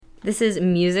This is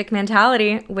Music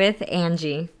Mentality with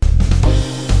Angie.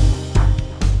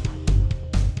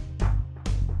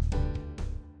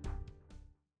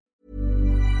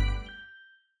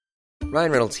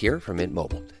 Ryan Reynolds here from Mint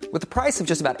Mobile. With the price of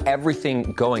just about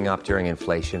everything going up during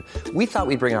inflation, we thought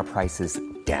we'd bring our prices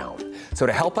down. So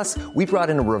to help us, we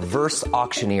brought in a reverse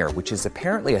auctioneer, which is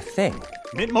apparently a thing.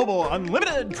 Mint Mobile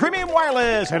Unlimited Premium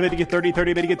Wireless. How to get 30,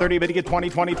 30, bit to get 30, bit to get 20,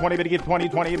 20, 20, bit to get 20,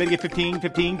 20, bit to get 15,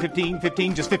 15, 15,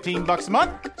 15, just $15 a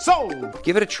month? Sold!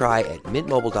 Give it a try at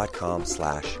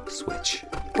mintmobile.com/switch.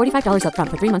 $45 up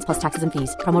front for 3 months plus taxes and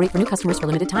fees. Promo rate for new customers for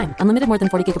limited time. Unlimited more than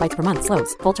 40 gigabytes per month.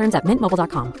 Slows full terms at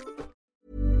mintmobile.com.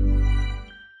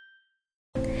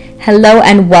 Hello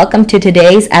and welcome to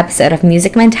today's episode of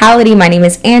Music Mentality. My name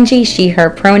is Angie, she, her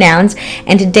pronouns,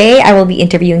 and today I will be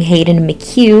interviewing Hayden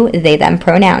McHugh, they, them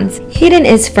pronouns. Hayden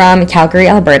is from Calgary,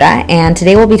 Alberta, and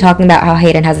today we'll be talking about how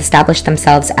Hayden has established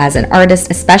themselves as an artist,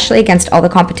 especially against all the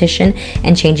competition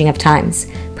and changing of times.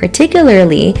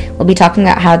 Particularly, we'll be talking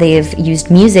about how they've used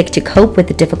music to cope with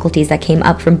the difficulties that came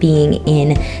up from being in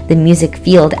the music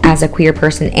field as a queer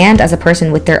person and as a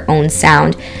person with their own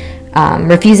sound,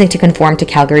 refusing to conform to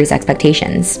Calgary's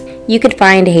expectations. You could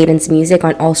find Hayden's music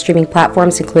on all streaming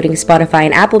platforms, including Spotify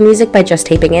and Apple Music, by just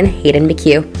typing in Hayden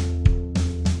McHugh.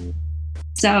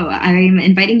 So I'm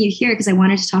inviting you here because I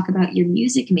wanted to talk about your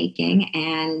music making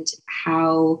and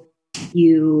how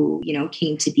you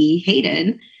came to be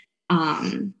Hayden.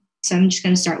 So I'm just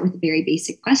going to start with a very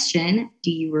basic question. Do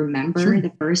you remember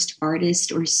the first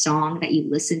artist or song that you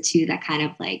listened to that kind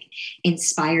of like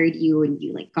inspired you and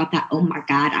you like got that, oh my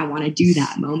God, I want to do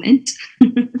that moment?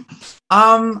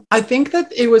 I think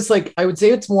that it was like, I would say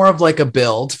it's more of like a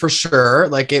build for sure.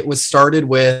 Like it was started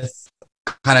with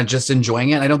kind of just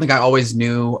enjoying it. I don't think I always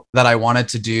knew that I wanted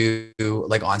to do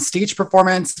like on stage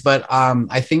performance, but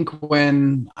I think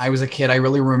when I was a kid, I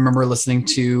really remember listening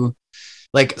to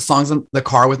like songs in the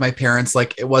car with my parents,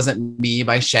 like It Wasn't Me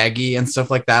by Shaggy and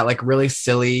stuff like that, like really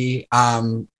silly,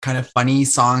 kind of funny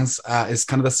songs is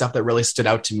kind of the stuff that really stood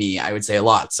out to me, I would say a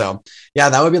lot. So yeah,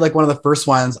 that would be like one of the first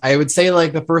ones. I would say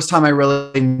like the first time I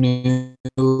really knew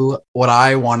what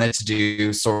I wanted to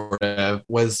do sort of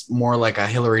was more like a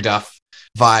Hilary Duff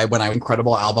vibe when I had an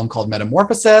incredible album called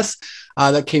Metamorphosis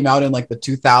that came out in like the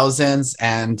 2000s.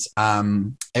 And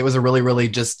it was a really, really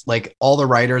just like all the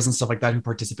writers and stuff like that who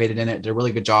participated in it did a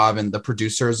really good job. And the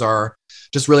producers are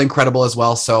just really incredible as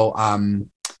well. So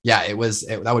yeah,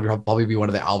 that would probably be one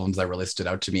of the albums that really stood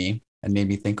out to me and made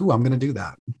me think, ooh, I'm going to do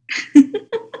that.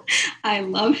 I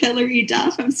love Hilary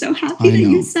Duff. I'm so happy that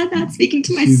you said that, speaking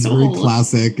to my soul. Very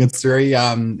classic. It's very,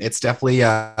 it's definitely,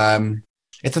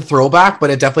 it's a throwback, but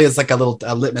it definitely is like a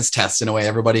litmus test in a way.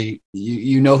 Everybody,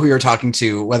 you know who you're talking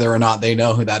to, whether or not they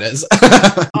know who that is.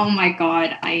 Oh my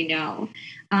God, I know.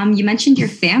 You mentioned your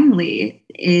family.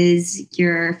 Is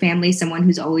your family someone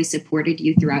who's always supported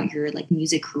you throughout your like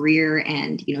music career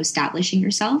and, establishing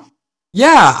yourself?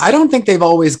 Yeah, I don't think they've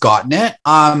always gotten it.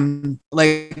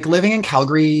 Like living in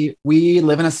Calgary, we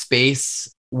live in a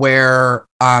space where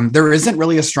there isn't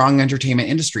really a strong entertainment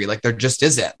industry. Like there just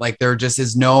isn't. Like there just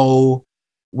is no.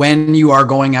 When you are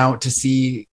going out to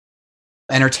see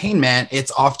entertainment,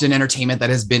 it's often entertainment that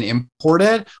has been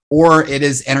imported, or it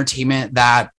is entertainment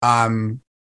that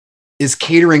is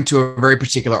catering to a very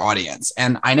particular audience.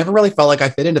 And I never really felt like I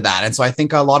fit into that. And so I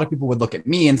think a lot of people would look at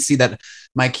me and see that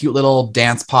my cute little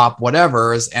dance pop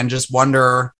whatevers and just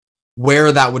wonder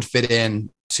where that would fit in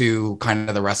to kind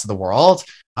of the rest of the world.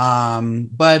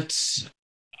 But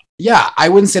yeah, I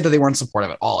wouldn't say that they weren't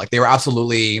supportive at all. Like they were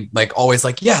absolutely like always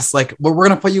like, yes, like we're going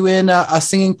to put you in a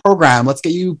singing program. Let's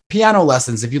get you piano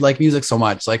lessons if you like music so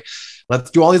much. Like,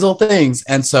 let's do all these little things.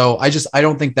 And so I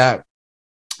don't think that,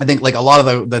 I think like a lot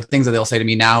of the things that they'll say to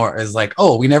me now is like,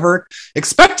 oh, we never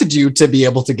expected you to be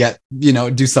able to get,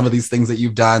 do some of these things that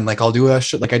you've done. Like I'll do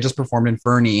like I just performed in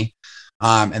Fernie.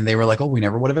 And they were like, oh, we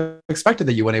never would have expected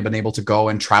that you would have been able to go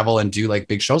and travel and do like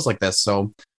big shows like this.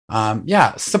 So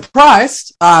yeah,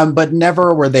 surprised, but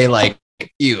never were they like,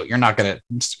 you're not going to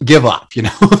give up,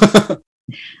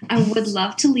 I would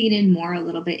love to lean in more a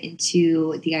little bit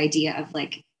into the idea of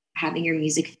like having your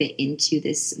music fit into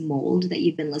this mold that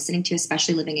you've been listening to,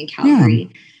 especially living in Calgary.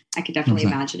 Yeah. I could definitely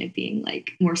imagine it being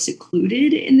like more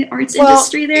secluded in the arts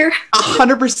industry there.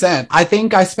 100%. I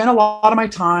think I spent a lot of my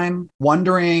time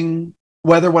wondering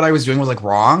whether what I was doing was like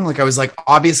wrong. Like I was like,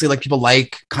 obviously like people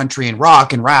like country and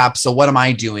rock and rap. So what am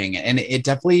I doing? And it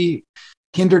definitely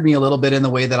hindered me a little bit in the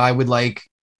way that I would like,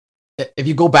 if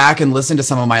you go back and listen to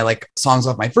some of my like songs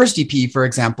off my first EP, for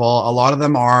example, a lot of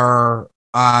them are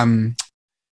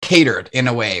catered in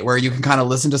a way where you can kind of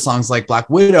listen to songs like Black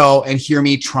Widow and hear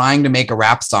me trying to make a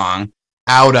rap song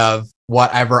out of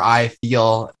whatever I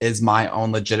feel is my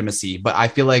own legitimacy. But I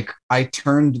feel like I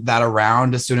turned that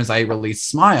around as soon as I released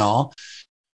Smile,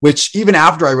 which even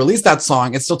after I released that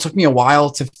song, it still took me a while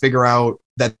to figure out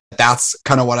that that's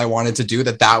kind of what I wanted to do,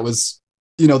 that was,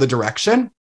 the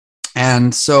direction.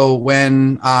 And so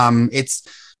when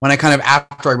when I kind of,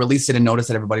 after I released it and noticed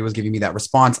that everybody was giving me that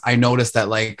response, I noticed that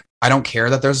like, I don't care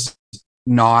that there's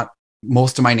not,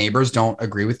 most of my neighbors don't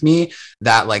agree with me,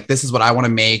 that like, this is what I want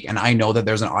to make. And I know that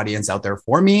there's an audience out there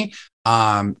for me.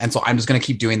 And so I'm just going to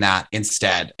keep doing that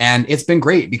instead. And it's been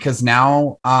great because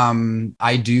now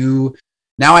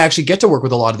I actually get to work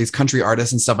with a lot of these country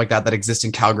artists and stuff like that exist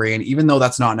in Calgary. And even though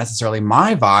that's not necessarily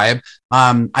my vibe,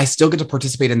 I still get to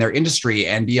participate in their industry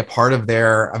and be a part of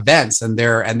their events and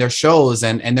their shows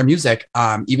and their music,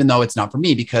 even though it's not for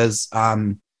me, because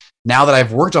now that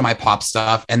I've worked on my pop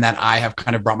stuff and that I have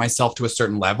kind of brought myself to a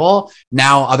certain level,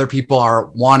 now other people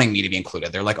are wanting me to be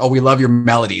included. They're like, oh, we love your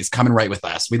melodies. Come and write with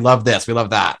us. We love this. We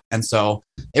love that. And so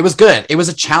it was good. It was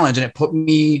a challenge, and it put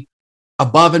me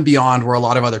above and beyond where a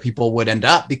lot of other people would end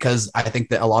up, because I think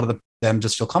that a lot of them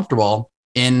just feel comfortable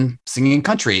in singing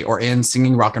country or in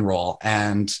singing rock and roll.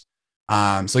 And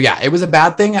so, yeah, it was a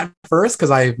bad thing at first because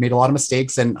I made a lot of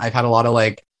mistakes and I've had a lot of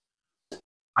like,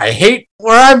 I hate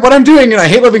what I'm doing and I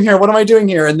hate living here. What am I doing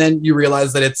here? And then you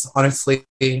realize that it's honestly,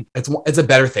 it's a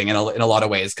better thing in a lot of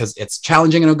ways, because it's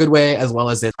challenging in a good way, as well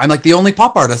as I'm like the only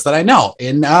pop artist that I know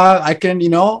I can,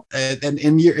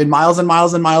 in miles and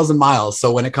miles and miles and miles.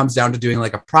 So when it comes down to doing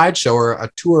like a Pride show or a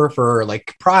tour for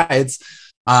like Prides,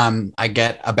 I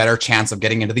get a better chance of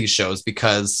getting into these shows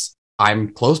because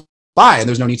I'm close by and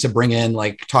there's no need to bring in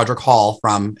like Todrick Hall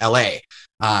from LA.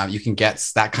 You can get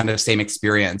that kind of same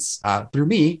experience through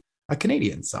me, a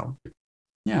Canadian. So,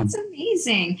 yeah. That's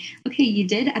amazing. Okay, you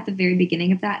did at the very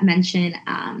beginning of that mention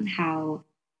how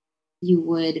you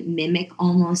would mimic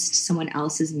almost someone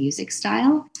else's music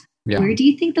style. Yeah. Where do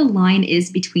you think the line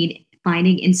is between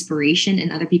finding inspiration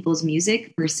in other people's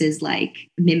music versus like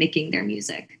mimicking their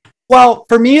music? Well,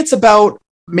 for me, it's about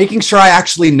making sure I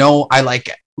actually know I like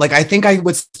it. Like, I think I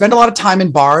would spend a lot of time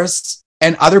in bars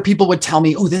and other people would tell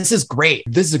me, oh, this is great.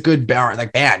 This is a good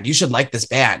band. You should like this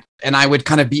band. And I would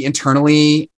kind of be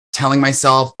internally telling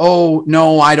myself, oh,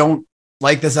 no, I don't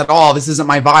like this at all. This isn't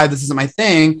my vibe. This isn't my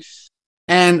thing.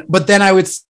 But then I would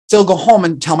still go home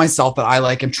and tell myself that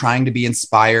I am trying to be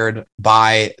inspired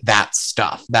by that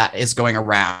stuff that is going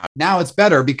around. Now it's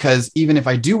better because even if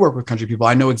I do work with country people,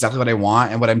 I know exactly what I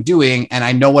want and what I'm doing, and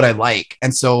I know what I like.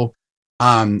 And so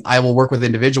I will work with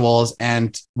individuals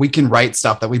and we can write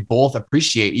stuff that we both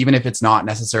appreciate, even if it's not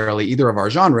necessarily either of our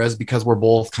genres, because we're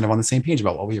both kind of on the same page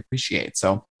about what we appreciate.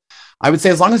 So I would say,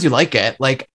 as long as you like it,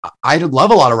 like I love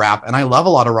a lot of rap and I love a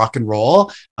lot of rock and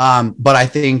roll. But I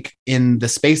think in the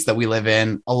space that we live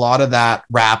in, a lot of that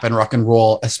rap and rock and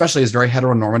roll, especially, is very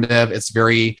heteronormative. It's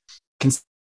very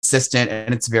consistent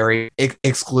and it's very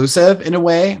exclusive in a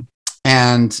way.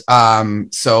 And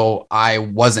so I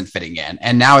wasn't fitting in.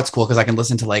 And now it's cool because I can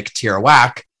listen to like Tierra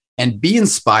Whack and be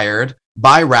inspired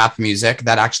by rap music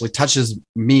that actually touches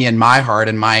me and my heart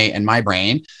and my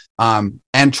brain,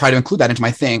 and try to include that into my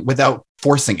thing without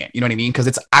forcing it. You know what I mean? Because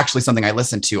it's actually something I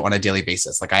listen to on a daily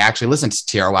basis. Like, I actually listen to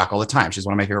Tierra Whack all the time. She's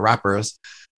one of my favorite rappers.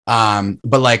 But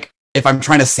like, if I'm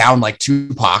trying to sound like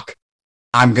Tupac,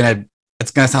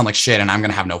 it's gonna sound like shit and I'm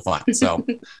gonna have no fun. So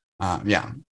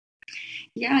yeah.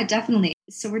 Yeah, definitely.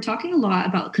 So we're talking a lot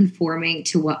about conforming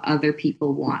to what other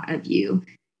people want of you.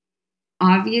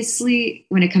 Obviously,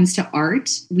 when it comes to art,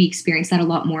 we experience that a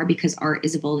lot more because art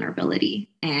is a vulnerability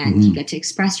and you get to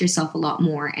express yourself a lot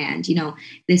more. And,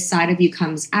 this side of you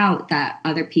comes out that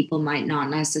other people might not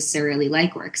necessarily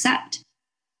like or accept.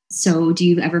 So do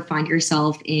you ever find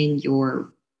yourself in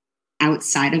your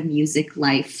outside of music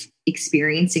life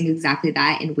experiencing exactly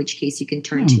that, in which case you can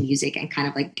turn to music and kind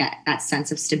of like get that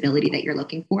sense of stability that you're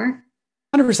looking for?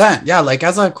 100%. Yeah. Like,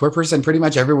 as a queer person, pretty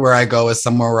much everywhere I go is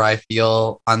somewhere where I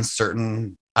feel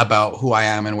uncertain about who I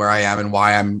am and where I am and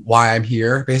why I'm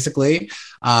here, basically.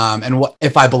 And what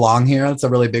if I belong here. That's a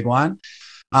really big one.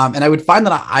 And I would find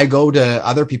that I go to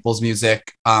other people's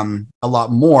music a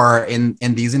lot more in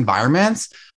these environments.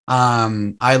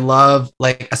 I love,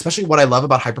 like, especially what I love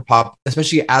about hyperpop,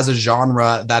 especially as a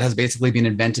genre that has basically been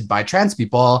invented by trans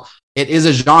people. It is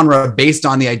a genre based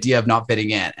on the idea of not fitting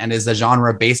in, and is a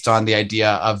genre based on the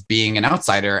idea of being an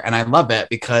outsider. And I love it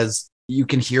because you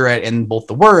can hear it in both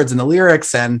the words and the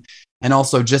lyrics and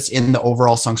also just in the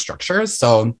overall song structures.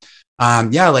 So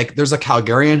yeah, like, there's a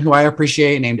Calgarian who I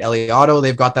appreciate named Eliotto.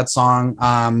 They've got that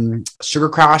song, Sugar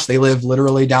Crash. They live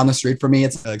literally down the street from me.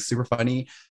 It's like super funny.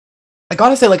 I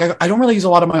gotta say, like, I don't really use a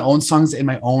lot of my own songs in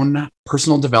my own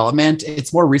personal development.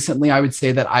 It's more recently, I would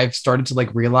say, that I've started to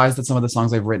like realize that some of the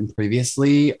songs I've written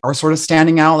previously are sort of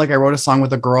standing out. Like I wrote a song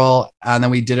with a girl and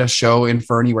then we did a show in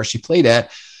Fernie where she played it.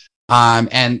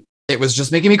 And it was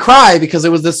just making me cry because it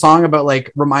was this song about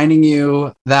like reminding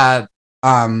you that,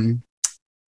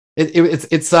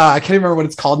 it's I can't remember what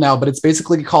it's called now, but it's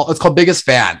called Biggest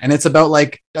Fan. And it's about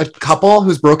like a couple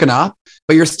who's broken up,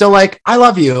 but you're still like, I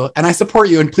love you and I support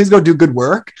you and please go do good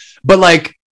work. But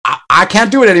like, I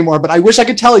can't do it anymore, but I wish I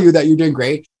could tell you that you're doing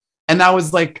great. And that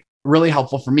was like really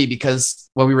helpful for me because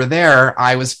when we were there,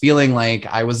 I was feeling like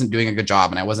I wasn't doing a good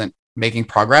job and I wasn't making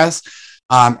progress.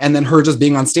 And then her just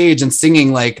being on stage and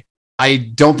singing like, I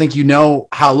don't think you know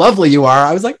how lovely you are.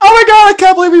 I was like, oh my God, I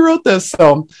can't believe we wrote this.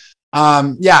 So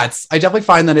yeah, I definitely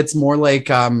find that it's more like,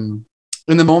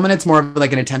 in the moment, it's more of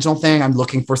like an intentional thing. I'm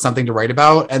looking for something to write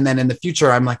about. And then in the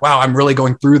future, I'm like, wow, I'm really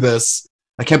going through this.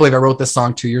 I can't believe I wrote this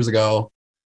song 2 years ago.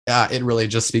 It really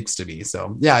just speaks to me.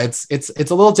 So yeah, it's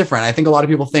a little different. I think a lot of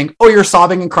people think, oh, you're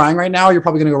sobbing and crying right now. You're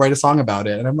probably going to go write a song about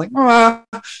it. And I'm like, I'm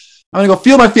going to go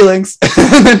feel my feelings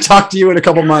and then talk to you in a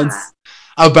couple months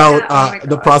about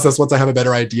the process once I have a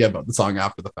better idea about the song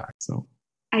after the fact. So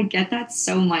I get that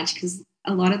so much because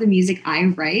a lot of the music I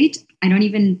write, I don't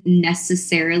even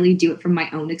necessarily do it from my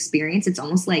own experience. It's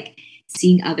almost like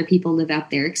seeing other people live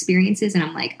out their experiences. And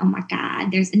I'm like, oh my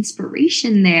God, there's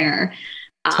inspiration there.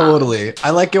 Totally. I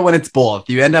like it when it's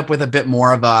both. You end up with a bit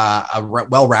more of a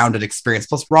well-rounded experience.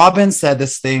 Plus, Robin said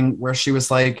this thing where she was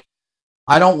like,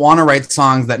 I don't want to write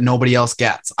songs that nobody else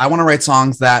gets. I want to write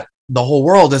songs that the whole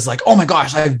world is like, oh my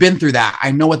gosh, I've been through that.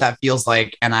 I know what that feels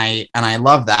like. And I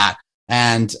love that.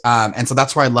 And so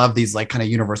that's why I love these like kind of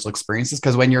universal experiences.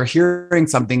 Because when you're hearing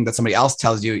something that somebody else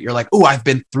tells you, you're like, oh, I've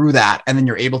been through that. And then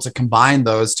you're able to combine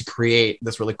those to create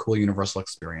this really cool universal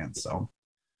experience. So,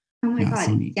 oh my God,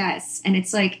 so yes. And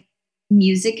it's like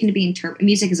music can be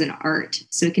music is an art.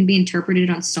 So it can be interpreted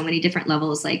on so many different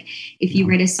levels. Like if you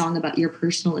write a song about your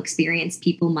personal experience,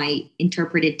 people might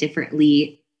interpret it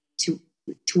differently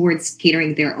towards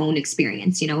catering their own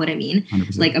experience. You know what I mean?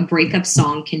 100%. Like a breakup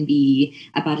song can be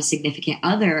about a significant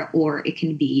other, or it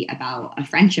can be about a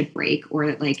friendship break,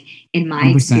 or like in my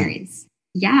 100%. Experience.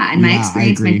 Yeah. In my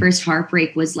experience, my first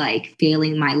heartbreak was like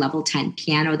failing my level 10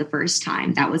 piano the first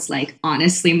time. That was like,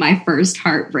 honestly, my first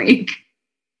heartbreak.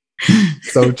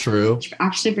 So true. Which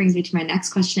actually brings me to my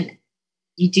next question.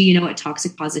 Do you know what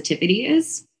toxic positivity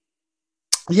is?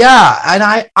 Yeah.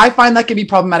 And I find that can be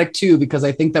problematic too, because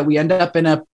I think that we end up in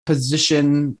a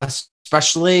position,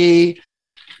 especially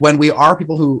when we are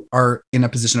people who are in a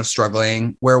position of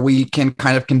struggling, where we can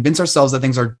kind of convince ourselves that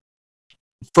things are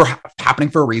happening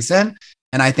for a reason.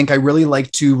 And I think I really like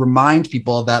to remind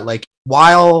people that like,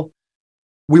 while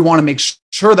we want to make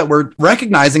sure that we're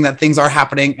recognizing that things are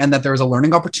happening and that there's a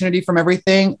learning opportunity from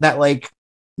everything, that like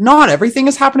not everything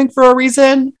is happening for a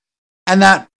reason, and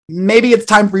that maybe it's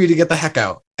time for you to get the heck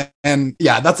out. And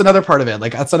yeah, that's another part of it.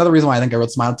 Like, that's another reason why I think I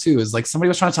wrote Smile too, is like somebody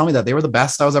was trying to tell me that they were the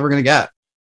best I was ever going to get.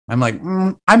 I'm like,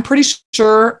 I'm pretty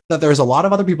sure that there's a lot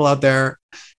of other people out there,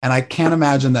 and I can't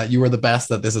imagine that you were the best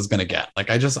that this is going to get. Like,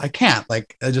 I just can't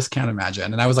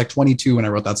imagine. And I was like 22 when I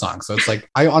wrote that song. So it's like,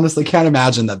 I honestly can't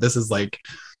imagine that this is like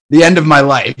the end of my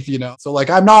life, you know? So like,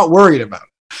 I'm not worried about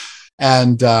it.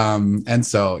 And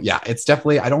so, yeah, it's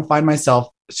definitely, I don't find myself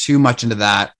too much into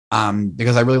that,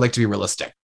 because I really like to be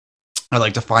realistic. I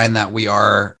like to find that we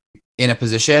are in a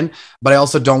position, but I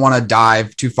also don't want to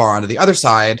dive too far onto the other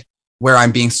side where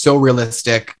I'm being so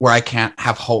realistic, where I can't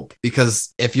have hope.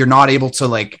 Because if you're not able to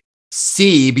like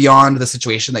see beyond the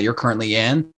situation that you're currently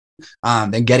in,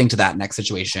 then getting to that next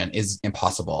situation is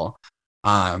impossible.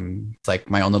 It's like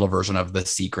my own little version of The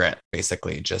Secret,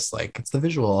 basically. Just like, it's the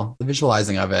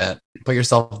visualizing of it. Put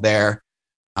yourself there.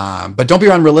 But don't be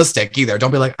unrealistic either.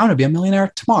 Don't be like, I'm going to be a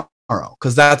millionaire tomorrow,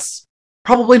 because that's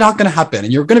probably not going to happen.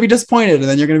 And you're going to be disappointed, and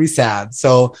then you're going to be sad.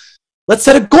 So let's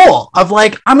set a goal of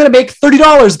like, I'm going to make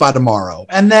 $30 by tomorrow.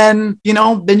 And then,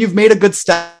 then you've made a good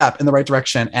step in the right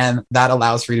direction. And that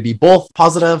allows for you to be both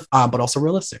positive, but also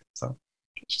realistic. So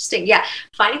interesting. Yeah.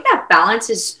 Finding that balance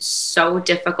is so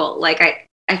difficult. Like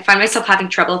I find myself having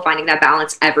trouble finding that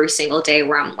balance every single day,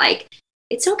 where I'm like,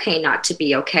 it's okay not to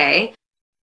be okay.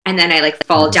 And then I like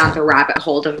fall down the rabbit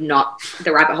hole of not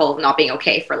being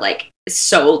okay for like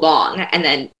so long. And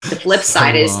then the flip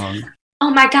side is, oh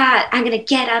my God, I'm going to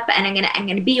get up and I'm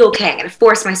going to be okay. I'm going to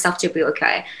force myself to be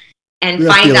okay. And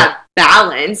find that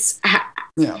balance.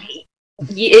 Yeah.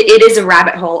 It is a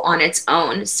rabbit hole on its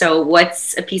own. So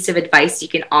what's a piece of advice you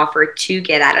can offer to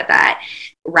get out of that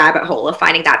rabbit hole of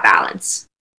finding that balance?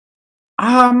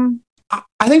 I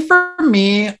think for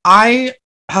me, I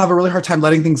have a really hard time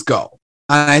letting things go.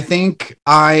 And I think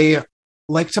I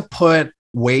like to put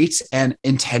weight and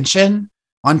intention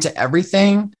onto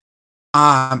everything.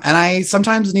 And I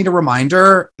sometimes need a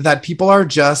reminder that people are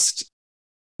just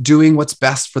doing what's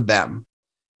best for them.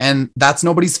 And that's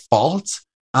nobody's fault.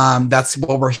 That's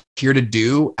what we're here to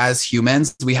do as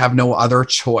humans. We have no other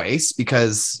choice,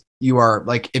 because you are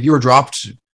like, if you were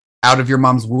dropped out of your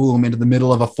mom's womb into the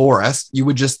middle of a forest, you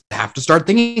would just have to start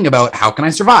thinking about, how can I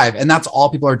survive? And that's all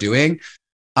people are doing.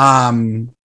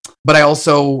 But I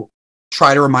also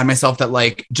try to remind myself that,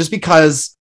 like, just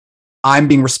because I'm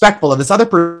being respectful of this other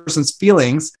person's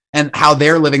feelings and how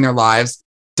they're living their lives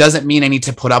doesn't mean I need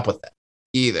to put up with it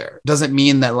either. Doesn't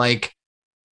mean that, like,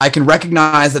 I can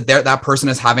recognize that that person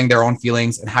is having their own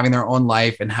feelings and having their own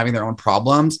life and having their own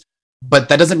problems. But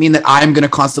that doesn't mean that I'm going to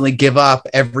constantly give up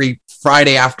every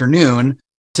Friday afternoon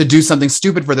to do something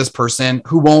stupid for this person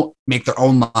who won't make their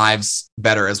own lives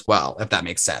better as well, if that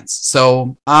makes sense.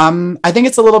 So I think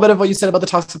it's a little bit of what you said about the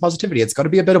toxic positivity. It's got to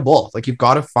be a bit of both. Like, you've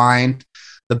got to find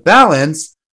the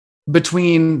balance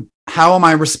between how am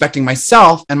I respecting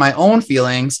myself and my own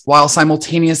feelings, while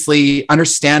simultaneously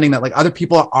understanding that, like, other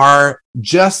people are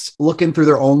just looking through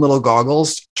their own little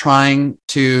goggles, trying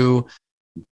to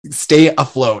stay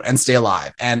afloat and stay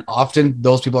alive. And often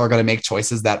those people are going to make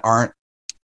choices that aren't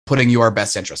putting your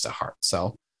best interest at heart.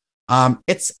 So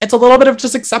it's a little bit of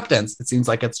just acceptance. It seems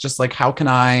like it's just like, how can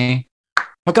I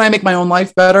make my own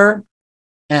life better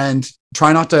and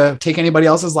try not to take anybody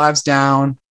else's lives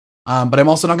down. But I'm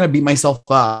also not going to beat myself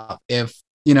up if,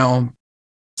 I don't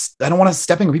want to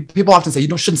step in. People often say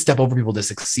you shouldn't step over people to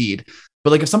succeed.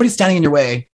 But, like, if somebody's standing in your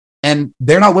way and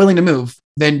they're not willing to move,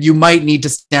 then you might need to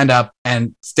stand up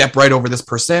and step right over this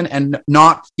person and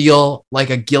not feel like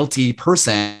a guilty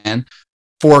person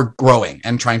for growing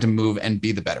and trying to move and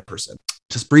be the better person.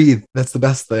 Just breathe. That's the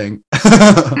best thing.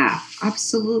 Yeah,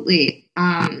 absolutely. So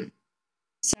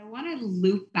I want to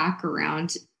loop back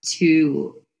around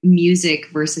to music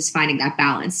versus finding that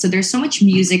balance. So there's so much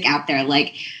music out there,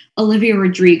 like Olivia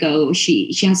Rodrigo,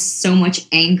 she has so much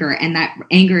anger, and that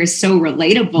anger is so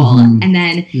relatable. Mm-hmm. And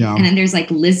then there's like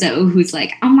Lizzo, who's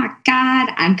like, oh my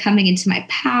God, I'm coming into my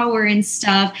power and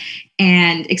stuff,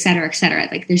 and et cetera, et cetera.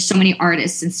 Like, there's so many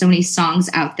artists and so many songs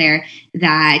out there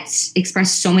that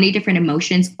express so many different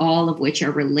emotions, all of which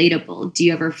are relatable. Do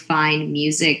you ever find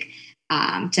music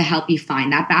to help you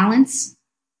find that balance?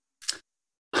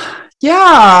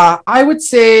 Yeah, I would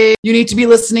say you need to be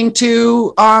listening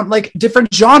to like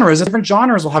different genres. Different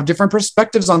genres will have different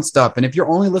perspectives on stuff. And if you're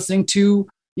only listening to,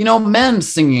 men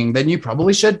singing, then you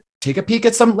probably should take a peek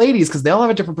at some ladies, because they'll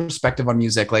have a different perspective on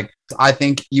music. Like, I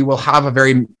think you will have a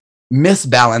very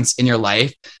misbalance in your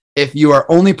life if you are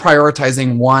only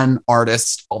prioritizing one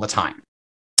artist all the time.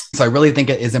 So I really think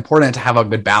it is important to have a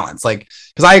good balance. Like,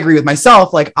 because I agree with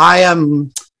myself, like, I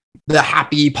am the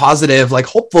happy, positive, like,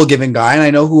 hopeful giving guy. And I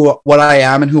know what I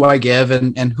am and who I give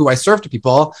and who I serve to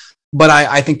people. But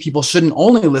I think people shouldn't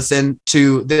only listen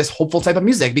to this hopeful type of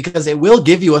music, because it will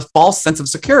give you a false sense of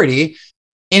security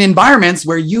in environments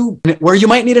where you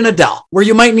might need an Adele, where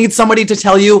you might need somebody to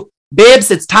tell you,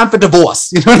 babes, it's time for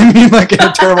divorce. You know what I mean? Like, in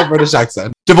a terrible British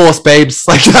accent. Divorce, babes.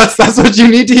 Like, that's what you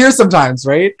need to hear sometimes,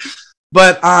 right?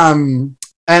 But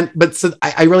so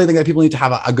I really think that people need to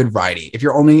have a good variety. If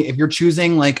you're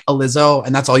choosing like a Lizzo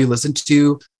and that's all you listen to,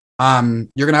 you're going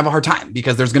to have a hard time,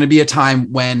 because there's going to be a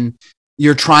time when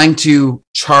you're trying to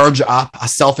charge up a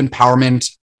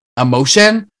self-empowerment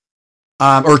emotion,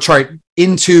 or try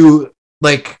into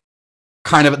like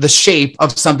kind of the shape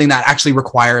of something that actually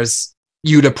requires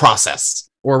you to process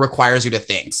or requires you to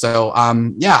think. So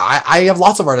I have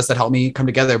lots of artists that help me come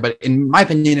together, but in my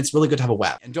opinion, it's really good to have a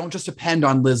web, and don't just depend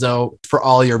on Lizzo for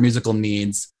all your musical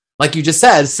needs. Like you just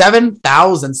said,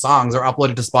 7,000 songs are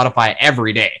uploaded to Spotify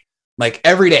every day. Like,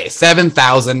 every day,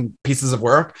 7,000 pieces of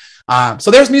work. So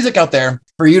there's music out there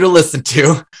for you to listen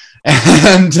to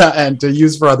and to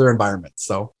use for other environments.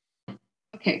 So,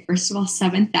 okay, first of all,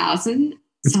 7,000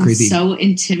 sounds crazy. So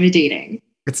intimidating.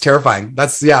 It's terrifying.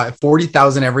 That's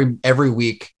 40,000 every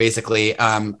week, basically.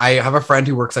 I have a friend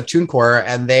who works at TuneCore,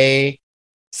 and they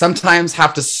sometimes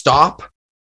have to stop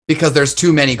because there's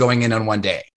too many going in on one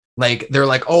day. Like, they're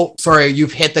like, oh, sorry,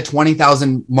 you've hit the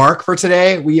 20,000 mark for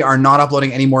today. We are not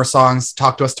uploading any more songs.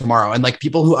 Talk to us tomorrow. And like,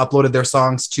 people who uploaded their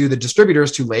songs to the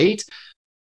distributors too late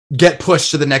get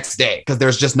pushed to the next day because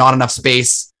there's just not enough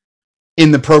space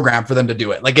in the program for them to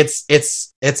do it. Like,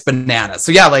 it's bananas.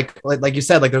 So yeah, like you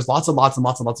said, like, there's lots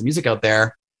of music out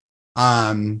there.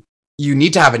 You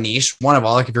need to have a niche. One of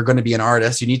all, like, if you're going to be an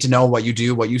artist, you need to know what you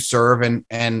do, what you serve,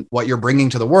 and what you're bringing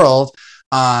to the world.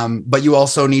 But you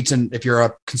also need to, if you're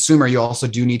a consumer, you also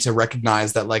do need to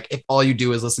recognize that like, if all you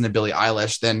do is listen to Billie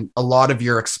Eilish, then a lot of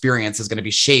your experience is going to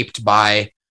be shaped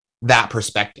by that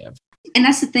perspective. And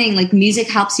that's the thing, like music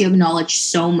helps you acknowledge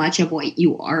so much of what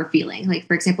you are feeling. Like,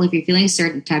 for example, if you're feeling a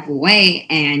certain type of way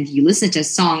and you listen to a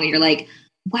song and you're like,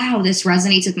 wow, this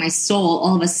resonates with my soul,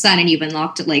 all of a sudden you've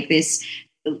unlocked like this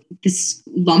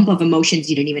lump of emotions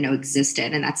you didn't even know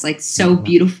existed. And that's like so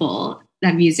beautiful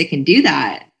that music can do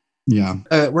that. Yeah.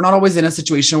 We're not always in a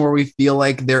situation where we feel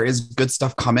like there is good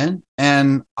stuff coming.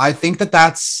 And I think that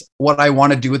that's what I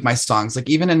want to do with my songs. Like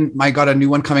even I got a new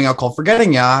one coming out called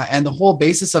Forgetting Ya. And the whole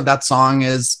basis of that song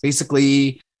is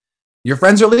basically your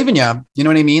friends are leaving you. You know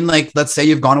what I mean? Like, let's say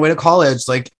you've gone away to college,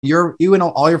 like you and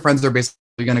all your friends are basically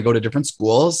going to go to different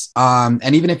schools.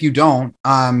 And even if you don't,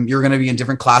 you're going to be in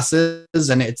different classes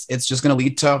and it's just going to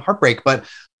lead to heartbreak. But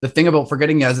the thing about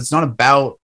Forgetting Ya is it's not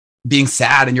about being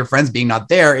sad and your friends being not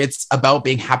there. It's about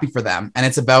being happy for them. And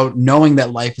it's about knowing that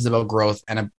life is about growth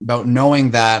and about knowing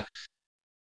that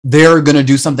they're going to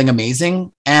do something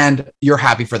amazing and you're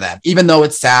happy for them, even though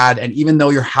it's sad. And even though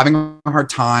you're having a hard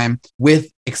time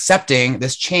with accepting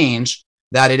this change,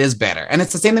 that it is better. And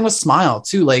it's the same thing with Smile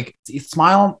too. Like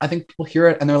Smile, I think people hear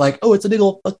it and they're like, oh, it's a big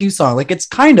old fuck you song. Like it's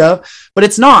kind of, but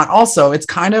it's not also, it's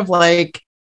kind of like,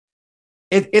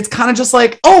 it's kind of just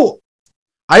like, oh,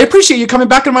 I appreciate you coming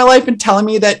back in my life and telling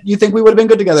me that you think we would have been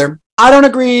good together. I don't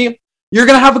agree. You're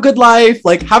going to have a good life.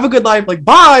 Like, have a good life. Like,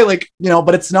 bye. Like, you know,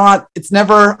 but it's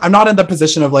never, I'm not in the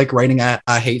position of like writing a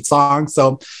hate song.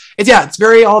 So it's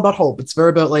very all about hope. It's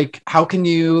very about like, how can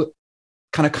you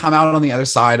kind of come out on the other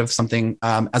side of something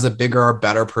as a bigger or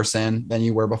better person than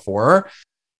you were before.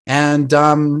 And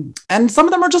some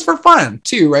of them are just for fun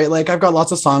too, right? Like I've got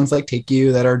lots of songs like Take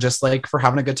You that are just like for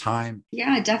having a good time.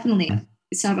 Yeah, definitely.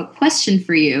 So I have a question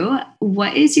for you.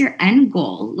 What is your end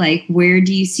goal? Like, where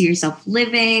do you see yourself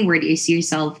living? Where do you see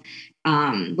yourself?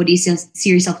 What do you see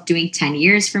yourself doing 10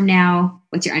 years from now?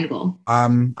 What's your end goal?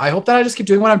 I hope that I just keep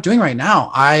doing what I'm doing right now.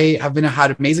 I have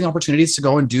had amazing opportunities to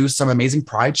go and do some amazing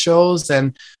Pride shows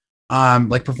and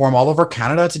like perform all over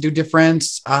Canada to do different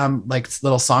like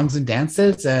little songs and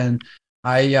dances. And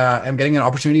I am getting an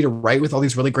opportunity to write with all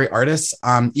these really great artists,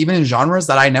 even in genres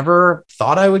that I never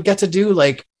thought I would get to do.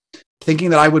 Like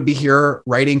thinking that I would be here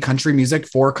writing country music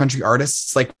for country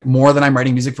artists, like more than I'm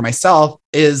writing music for myself,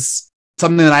 is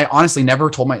something that I honestly never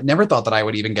thought that I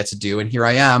would even get to do. And here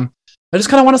I am. I just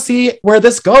kind of want to see where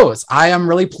this goes. I am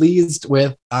really pleased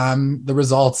with the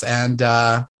results, and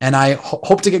I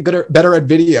hope to get better at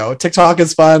video. TikTok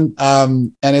is fun,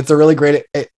 and it's a really great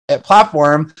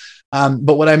platform.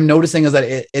 But what I'm noticing is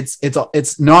that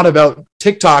it's not about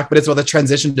TikTok, but it's about the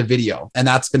transition to video. And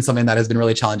that's been something that has been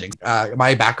really challenging.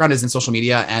 My background is in social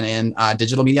media and in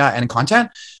digital media and in content.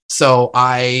 So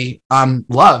I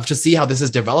love to see how this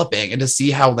is developing and to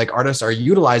see how like artists are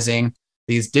utilizing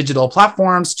these digital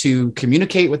platforms to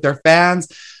communicate with their fans.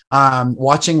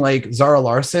 Watching like Zara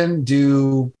Larsson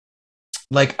do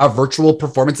like a virtual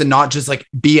performance and not just like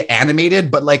be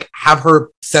animated, but like have her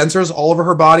sensors all over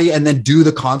her body and then do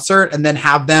the concert and then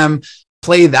have them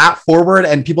play that forward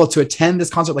and people to attend this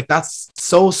concert. Like that's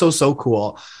so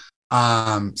cool.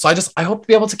 So I hope to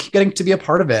be able to keep getting to be a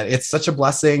part of it. It's such a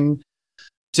blessing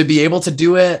to be able to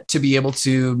do it, to be able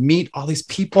to meet all these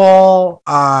people,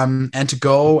 and to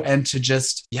go and to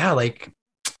just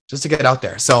to get out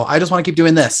there. So I just want to keep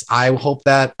doing this. I hope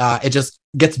that it just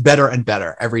gets better and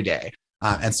better every day.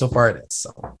 And so far it is.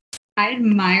 So I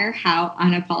admire how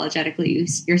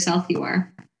unapologetically yourself you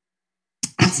are.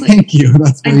 That's like thank you.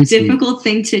 That's a difficult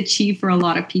thing to achieve for a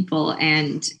lot of people.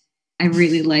 And I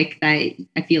really like that.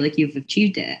 I feel like you've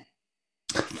achieved it.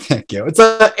 Thank you. It's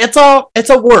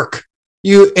a work.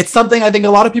 It's something I think a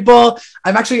lot of people,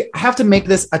 I have to make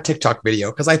this a TikTok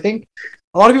video because I think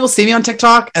a lot of people see me on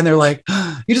TikTok and they're like,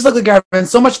 you just look like you're having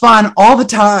so much fun all the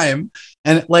time.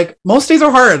 And like most days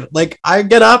are hard. Like I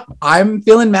get up, I'm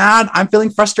feeling mad, I'm feeling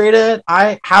frustrated.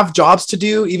 I have jobs to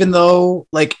do, even though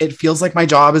like it feels like my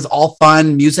job is all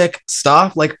fun music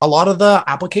stuff. Like a lot of the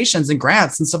applications and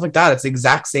grants and stuff like that, it's the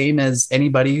exact same as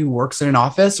anybody who works in an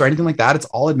office or anything like that. It's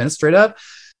all administrative.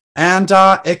 And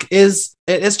it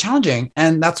is challenging.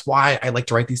 And that's why I like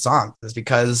to write these songs, is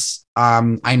because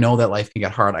I know that life can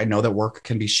get hard. I know that work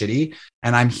can be shitty.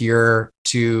 And I'm here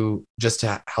to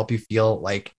help you feel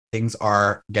like things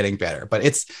are getting better. But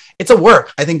it's a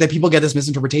work. I think that people get this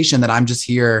misinterpretation that I'm just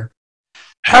here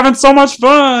having so much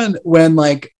fun when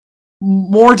like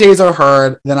more days are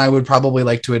hard than I would probably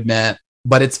like to admit,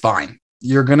 but it's fine.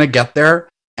 You're going to get there.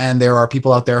 And there are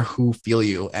people out there who feel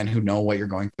you and who know what you're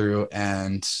going through.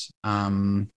 And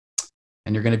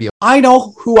you're going to be, I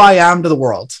know who I am to the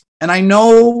world. And I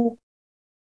know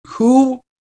who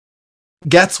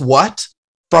gets what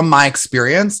from my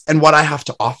experience and what I have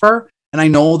to offer. And I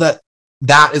know that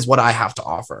that is what I have to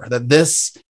offer, that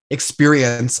this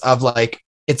experience of like,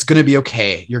 it's going to be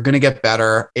okay, you're going to get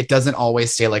better, it doesn't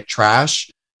always stay like trash,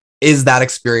 is that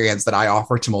experience that I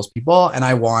offer to most people. And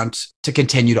I want to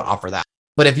continue to offer that.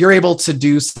 But if you're able to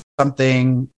do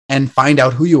something and find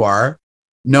out who you are,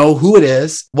 know who it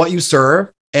is, what you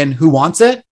serve, and who wants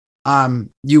it,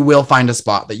 you will find a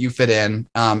spot that you fit in.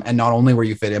 And not only where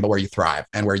you fit in, but where you thrive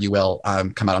and where you will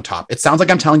come out on top. It sounds like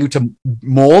I'm telling you to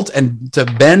mold and to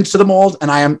bend to the mold.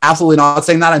 And I am absolutely not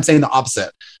saying that. I'm saying the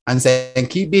opposite. I'm saying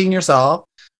keep being yourself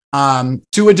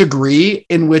to a degree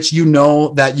in which you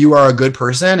know that you are a good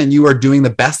person and you are doing the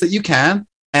best that you can.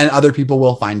 And other people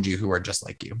will find you who are just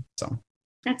like you. So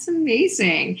that's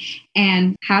amazing.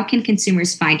 And how can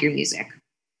consumers find your music?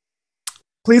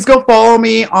 Please go follow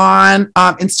me on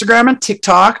Instagram and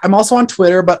TikTok. I'm also on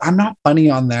Twitter, but I'm not funny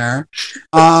on there.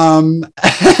 And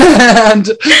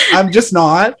I'm just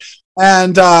not.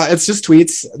 And it's just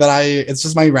tweets it's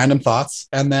just my random thoughts.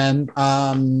 And then,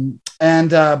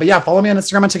 but yeah, follow me on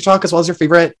Instagram and TikTok as well as your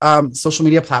favorite social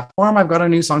media platform. I've got a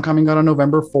new song coming out on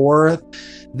November 4th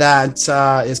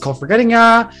that is called Forgetting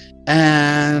Ya.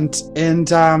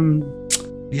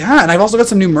 Yeah, and I've also got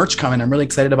some new merch coming. I'm really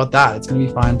excited about that. It's going to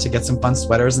be fun to get some fun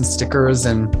sweaters and stickers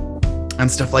and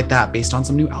stuff like that based on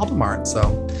some new album art.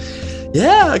 So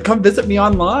yeah, come visit me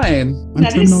online. I'm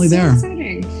terminally there.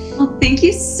 Exciting. Well, thank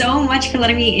you so much for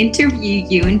letting me interview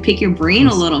you and pick your brain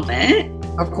a little bit.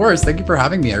 Of course. Thank you for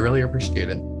having me. I really appreciate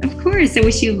it. Of course. I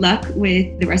wish you luck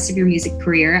with the rest of your music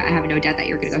career. I have no doubt that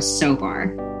you're going to go so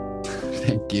far.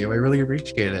 Thank you. I really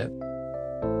appreciate it.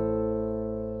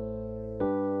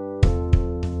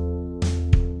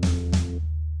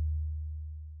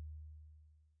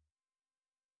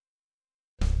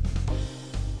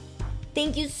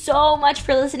 Thank you so much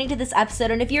for listening to this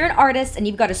episode. And if you're an artist and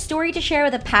you've got a story to share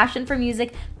with a passion for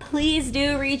music, please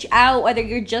do reach out. Whether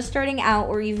you're just starting out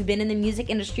or you've been in the music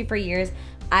industry for years,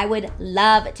 I would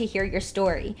love to hear your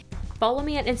story. Follow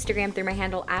me on Instagram through my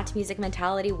handle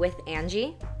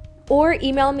 @musicmentality_with_Angie, or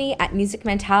email me at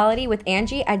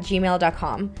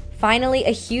musicmentality_with_Angie@gmail.com. Finally,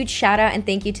 a huge shout out and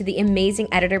thank you to the amazing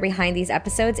editor behind these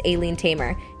episodes, Aileen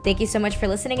Tamer. Thank you so much for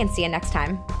listening and see you next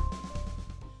time.